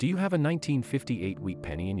Do you have a 1958 wheat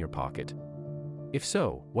penny in your pocket? If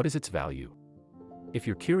so, what is its value? If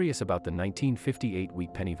you're curious about the 1958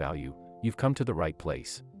 wheat penny value, you've come to the right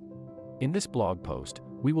place. In this blog post,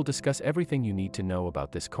 we will discuss everything you need to know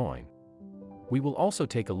about this coin. We will also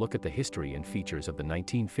take a look at the history and features of the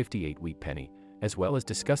 1958 wheat penny, as well as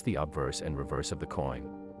discuss the obverse and reverse of the coin.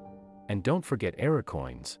 And don't forget error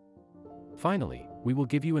coins. Finally, we will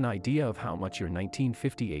give you an idea of how much your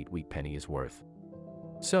 1958 wheat penny is worth.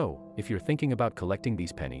 So, if you're thinking about collecting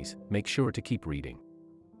these pennies, make sure to keep reading.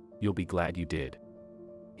 You'll be glad you did.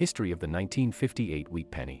 History of the 1958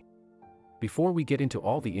 wheat penny. Before we get into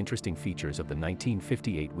all the interesting features of the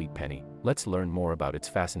 1958 wheat penny, let's learn more about its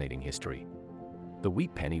fascinating history. The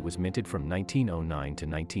wheat penny was minted from 1909 to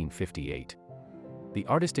 1958. The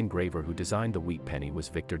artist engraver who designed the wheat penny was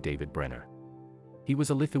Victor David Brenner. He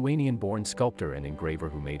was a Lithuanian-born sculptor and engraver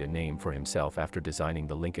who made a name for himself after designing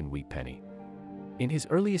the Lincoln wheat penny. In his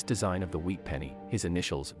earliest design of the wheat penny, his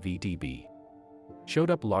initials, VDB,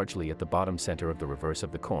 showed up largely at the bottom center of the reverse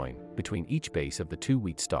of the coin, between each base of the two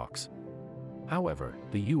wheat stalks. However,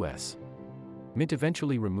 the U.S. Mint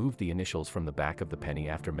eventually removed the initials from the back of the penny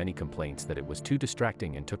after many complaints that it was too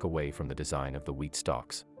distracting and took away from the design of the wheat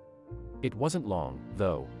stalks. It wasn't long,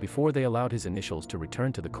 though, before they allowed his initials to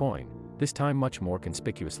return to the coin, this time much more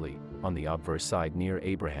conspicuously, on the obverse side near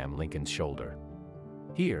Abraham Lincoln's shoulder.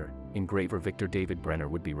 Here, engraver Victor David Brenner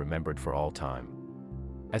would be remembered for all time.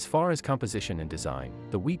 As far as composition and design,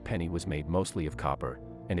 the wheat penny was made mostly of copper,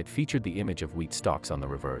 and it featured the image of wheat stalks on the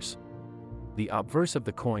reverse. The obverse of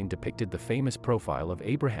the coin depicted the famous profile of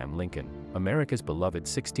Abraham Lincoln, America's beloved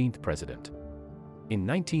 16th president. In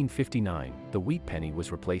 1959, the wheat penny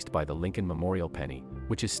was replaced by the Lincoln Memorial penny,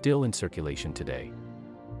 which is still in circulation today.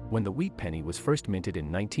 When the wheat penny was first minted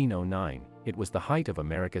in 1909, it was the height of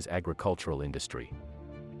America's agricultural industry.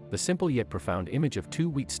 The simple yet profound image of two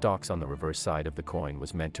wheat stalks on the reverse side of the coin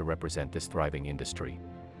was meant to represent this thriving industry.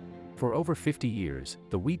 For over 50 years,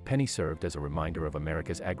 the wheat penny served as a reminder of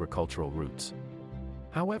America's agricultural roots.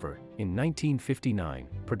 However, in 1959,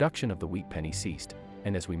 production of the wheat penny ceased,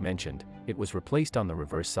 and as we mentioned, it was replaced on the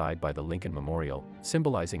reverse side by the Lincoln Memorial,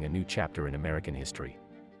 symbolizing a new chapter in American history.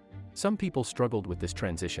 Some people struggled with this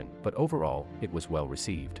transition, but overall, it was well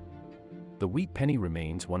received. The wheat penny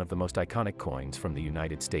remains one of the most iconic coins from the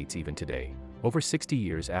United States even today, over 60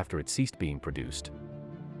 years after it ceased being produced.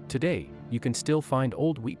 Today, you can still find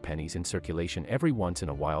old wheat pennies in circulation every once in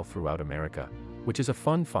a while throughout America, which is a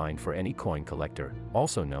fun find for any coin collector,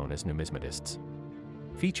 also known as numismatists.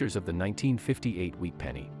 Features of the 1958 wheat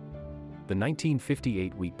penny. The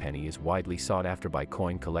 1958 wheat penny is widely sought after by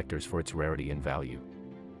coin collectors for its rarity and value.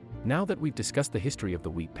 Now that we've discussed the history of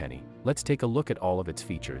the wheat penny, let's take a look at all of its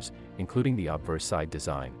features, including the obverse side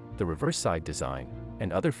design, the reverse side design,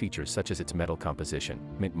 and other features such as its metal composition,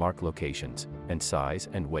 mint mark locations, and size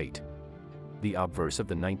and weight. The obverse of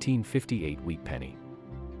the 1958 wheat penny.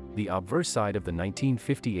 The obverse side of the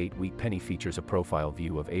 1958 wheat penny features a profile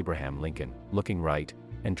view of Abraham Lincoln, looking right,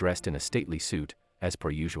 and dressed in a stately suit, as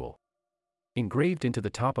per usual. Engraved into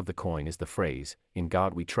the top of the coin is the phrase, "In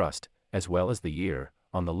God We Trust," as well as the year,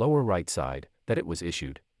 on the lower right side, that it was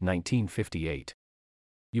issued, 1958.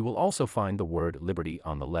 You will also find the word Liberty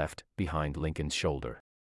on the left, behind Lincoln's shoulder.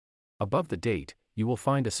 Above the date, you will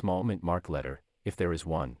find a small mint mark letter, if there is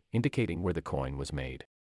one, indicating where the coin was made.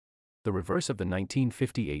 The reverse of the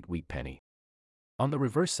 1958 wheat penny. On the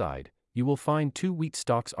reverse side, you will find two wheat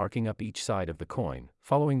stalks arcing up each side of the coin,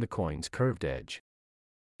 following the coin's curved edge.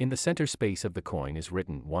 In the center space of the coin is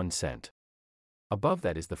written 1 cent. Above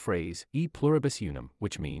that is the phrase, E pluribus unum,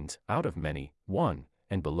 which means, out of many, one,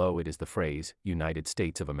 and below it is the phrase, United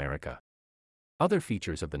States of America. Other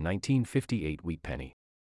features of the 1958 wheat penny.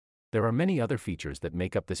 There are many other features that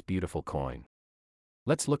make up this beautiful coin.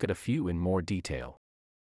 Let's look at a few in more detail.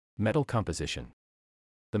 Metal composition.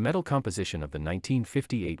 The metal composition of the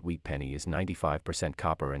 1958 wheat penny is 95%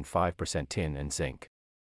 copper and 5% tin and zinc.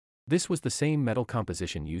 This was the same metal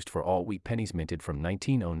composition used for all wheat pennies minted from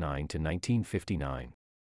 1909 to 1959.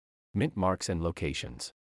 Mint marks and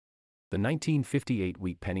locations. The 1958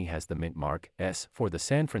 wheat penny has the mint mark S for the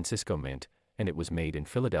San Francisco Mint, and it was made in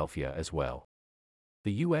Philadelphia as well.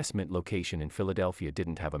 The U.S. Mint location in Philadelphia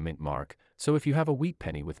didn't have a mint mark, so if you have a wheat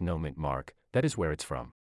penny with no mint mark, that is where it's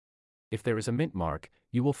from. If there is a mint mark,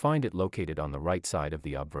 you will find it located on the right side of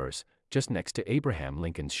the obverse, just next to Abraham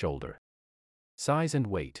Lincoln's shoulder. Size and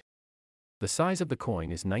weight. The size of the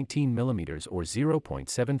coin is 19 millimeters or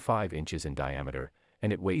 0.75 inches in diameter,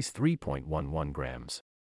 and it weighs 3.11 grams.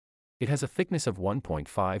 It has a thickness of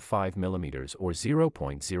 1.55 millimeters or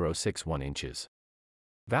 0.061 inches.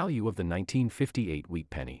 Value of the 1958 wheat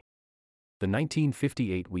penny. The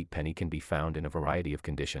 1958 wheat penny can be found in a variety of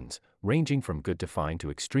conditions, ranging from good to fine to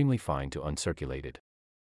extremely fine to uncirculated.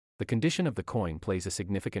 The condition of the coin plays a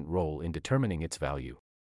significant role in determining its value.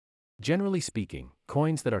 Generally speaking,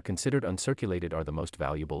 coins that are considered uncirculated are the most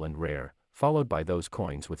valuable and rare, followed by those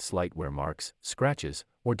coins with slight wear marks, scratches,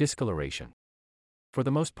 or discoloration. For the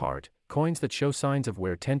most part, coins that show signs of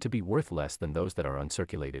wear tend to be worth less than those that are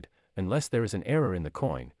uncirculated, unless there is an error in the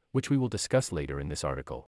coin, which we will discuss later in this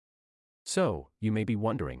article. So, you may be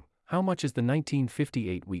wondering, how much is the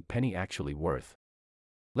 1958 wheat penny actually worth?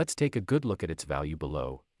 Let's take a good look at its value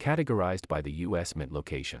below, categorized by the U.S. mint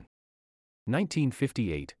location.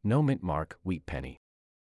 1958 No mint mark wheat penny.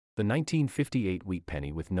 The 1958 wheat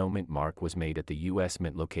penny with no mint mark was made at the U.S.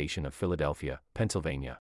 mint location of Philadelphia,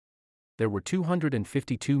 Pennsylvania. There were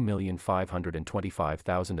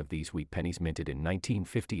 252,525,000 of these wheat pennies minted in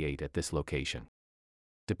 1958 at this location.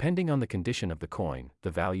 Depending on the condition of the coin,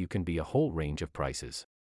 the value can be a whole range of prices.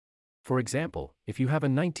 For example, if you have a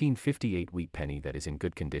 1958 wheat penny that is in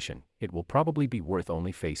good condition, it will probably be worth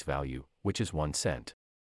only face value, which is 1 cent.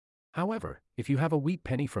 However, if you have a wheat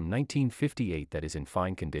penny from 1958 that is in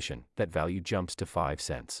fine condition, that value jumps to 5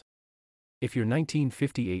 cents. If your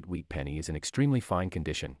 1958 wheat penny is in extremely fine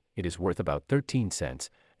condition, it is worth about 13 cents,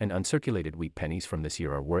 and uncirculated wheat pennies from this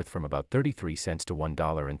year are worth from about 33 cents to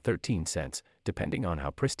 $1.13, depending on how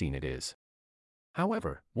pristine it is.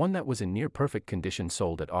 However, one that was in near perfect condition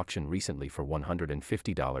sold at auction recently for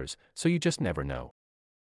 $150, so you just never know.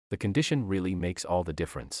 The condition really makes all the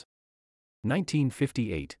difference.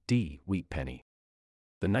 1958 D wheat penny.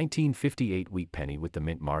 The 1958 wheat penny with the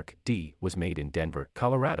mint mark D was made in Denver,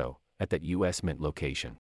 Colorado, at that U.S. mint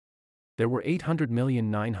location. There were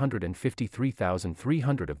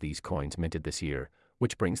 800,953,300 of these coins minted this year,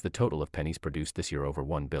 which brings the total of pennies produced this year over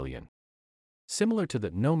 1 billion. Similar to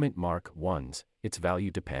the no mint mark ones, its value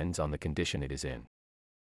depends on the condition it is in.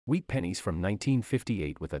 Wheat pennies from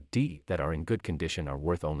 1958 with a D that are in good condition are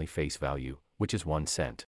worth only face value, which is 1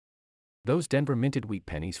 cent. Those Denver minted wheat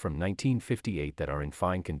pennies from 1958 that are in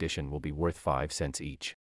fine condition will be worth 5 cents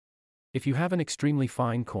each. If you have an extremely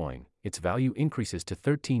fine coin, its value increases to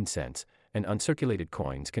 13 cents, and uncirculated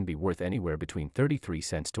coins can be worth anywhere between 33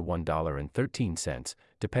 cents to $1.13,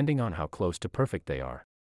 depending on how close to perfect they are.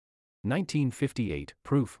 1958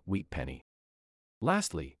 Proof wheat penny.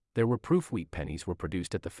 Lastly, there were proof wheat pennies were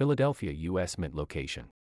produced at the Philadelphia U.S. mint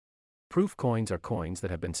location. Proof coins are coins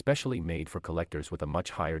that have been specially made for collectors with a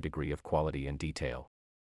much higher degree of quality and detail.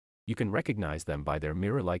 You can recognize them by their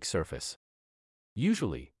mirror-like surface.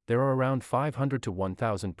 Usually, there are around 500 to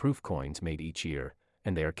 1,000 proof coins made each year,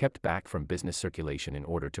 and they are kept back from business circulation in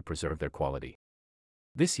order to preserve their quality.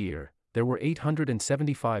 This year, there were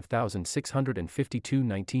 875,652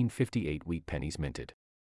 1958 wheat pennies minted.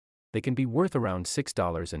 They can be worth around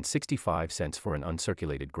 $6.65 for an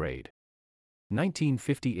uncirculated grade.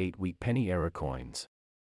 1958 wheat penny error coins.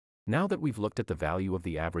 Now that we've looked at the value of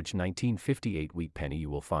the average 1958 wheat penny you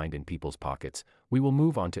will find in people's pockets, we will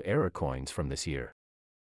move on to error coins from this year.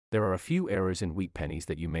 There are a few errors in wheat pennies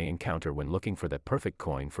that you may encounter when looking for that perfect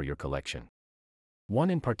coin for your collection. One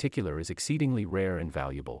in particular is exceedingly rare and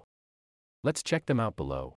valuable. Let's check them out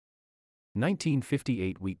below.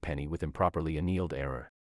 1958 wheat penny with improperly annealed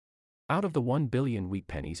error. Out of the 1 billion wheat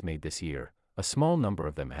pennies made this year, a small number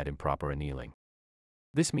of them had improper annealing.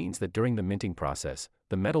 This means that during the minting process,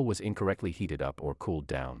 the metal was incorrectly heated up or cooled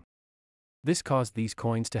down. This caused these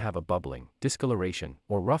coins to have a bubbling, discoloration,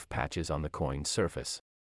 or rough patches on the coin's surface.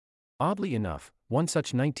 Oddly enough, one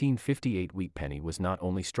such 1958 wheat penny was not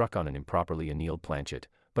only struck on an improperly annealed planchet,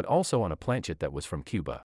 but also on a planchet that was from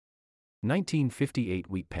Cuba. 1958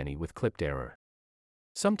 wheat penny with clipped error.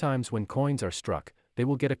 Sometimes when coins are struck, they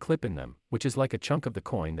will get a clip in them, which is like a chunk of the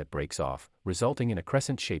coin that breaks off, resulting in a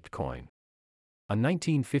crescent-shaped coin. A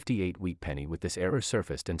 1958 wheat penny with this error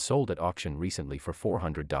surfaced and sold at auction recently for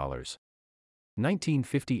 $400.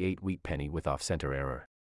 1958 wheat penny with off-center error.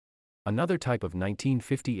 Another type of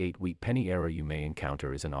 1958 wheat penny error you may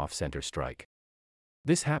encounter is an off-center strike.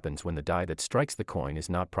 This happens when the die that strikes the coin is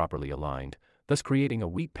not properly aligned, thus creating a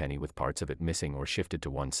wheat penny with parts of it missing or shifted to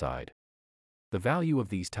one side. The value of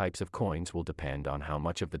these types of coins will depend on how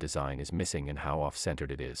much of the design is missing and how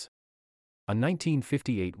off-centered it is. A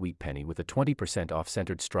 1958 wheat penny with a 20%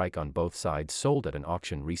 off-centered strike on both sides sold at an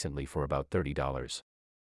auction recently for about $30.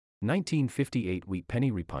 1958 wheat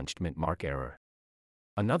penny repunched mint mark error.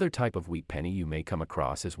 Another type of wheat penny you may come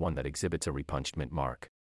across is one that exhibits a repunched mint mark.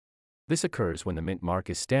 This occurs when the mint mark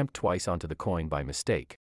is stamped twice onto the coin by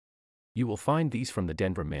mistake. You will find these from the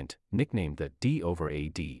Denver Mint, nicknamed the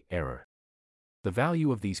D/AD error. The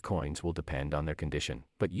value of these coins will depend on their condition,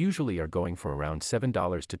 but usually are going for around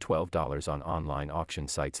 $7 to $12 on online auction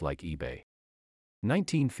sites like eBay.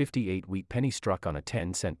 1958 wheat penny struck on a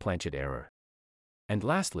 10-cent planchet error. And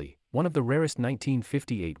lastly, one of the rarest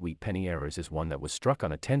 1958 wheat penny errors is one that was struck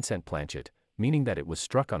on a 10-cent planchet, meaning that it was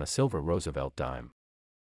struck on a silver Roosevelt dime.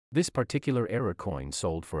 This particular error coin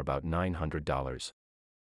sold for about $900.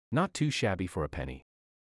 Not too shabby for a penny.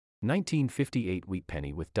 1958 wheat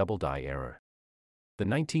penny with double die error. The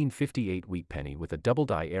 1958 wheat penny with a double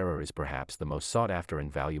die error is perhaps the most sought-after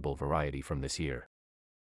and valuable variety from this year.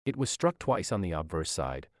 It was struck twice on the obverse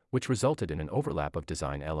side, which resulted in an overlap of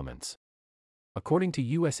design elements. According to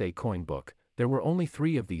USA Coin Book, there were only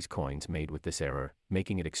 3 of these coins made with this error,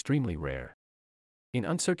 making it extremely rare. In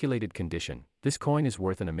uncirculated condition, this coin is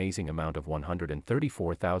worth an amazing amount of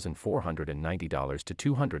 $134,490 to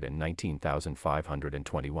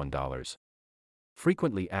 $219,521.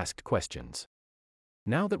 Frequently asked questions.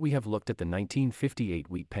 Now that we have looked at the 1958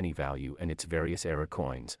 wheat penny value and its various error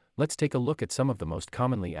coins, let's take a look at some of the most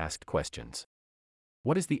commonly asked questions.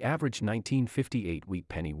 What is the average 1958 wheat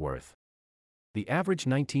penny worth? The average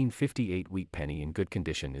 1958 wheat penny in good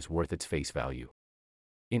condition is worth its face value.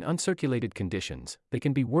 In uncirculated conditions, they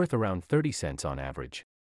can be worth around 30 cents on average.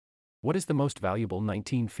 What is the most valuable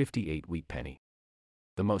 1958 wheat penny?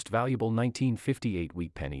 The most valuable 1958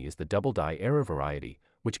 wheat penny is the double die error variety,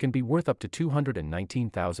 which can be worth up to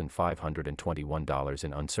 $219,521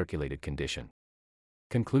 in uncirculated condition.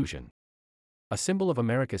 Conclusion. A symbol of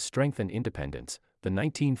America's strength and independence, the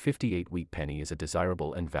 1958 wheat penny is a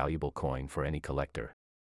desirable and valuable coin for any collector.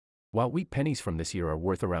 While wheat pennies from this year are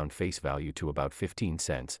worth around face value to about 15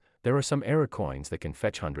 cents, there are some error coins that can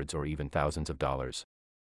fetch hundreds or even thousands of dollars.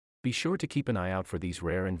 Be sure to keep an eye out for these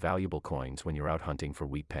rare and valuable coins when you're out hunting for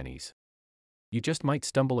wheat pennies. You just might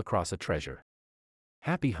stumble across a treasure.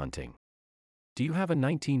 Happy hunting! Do you have a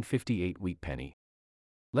 1958 wheat penny?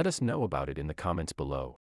 Let us know about it in the comments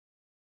below.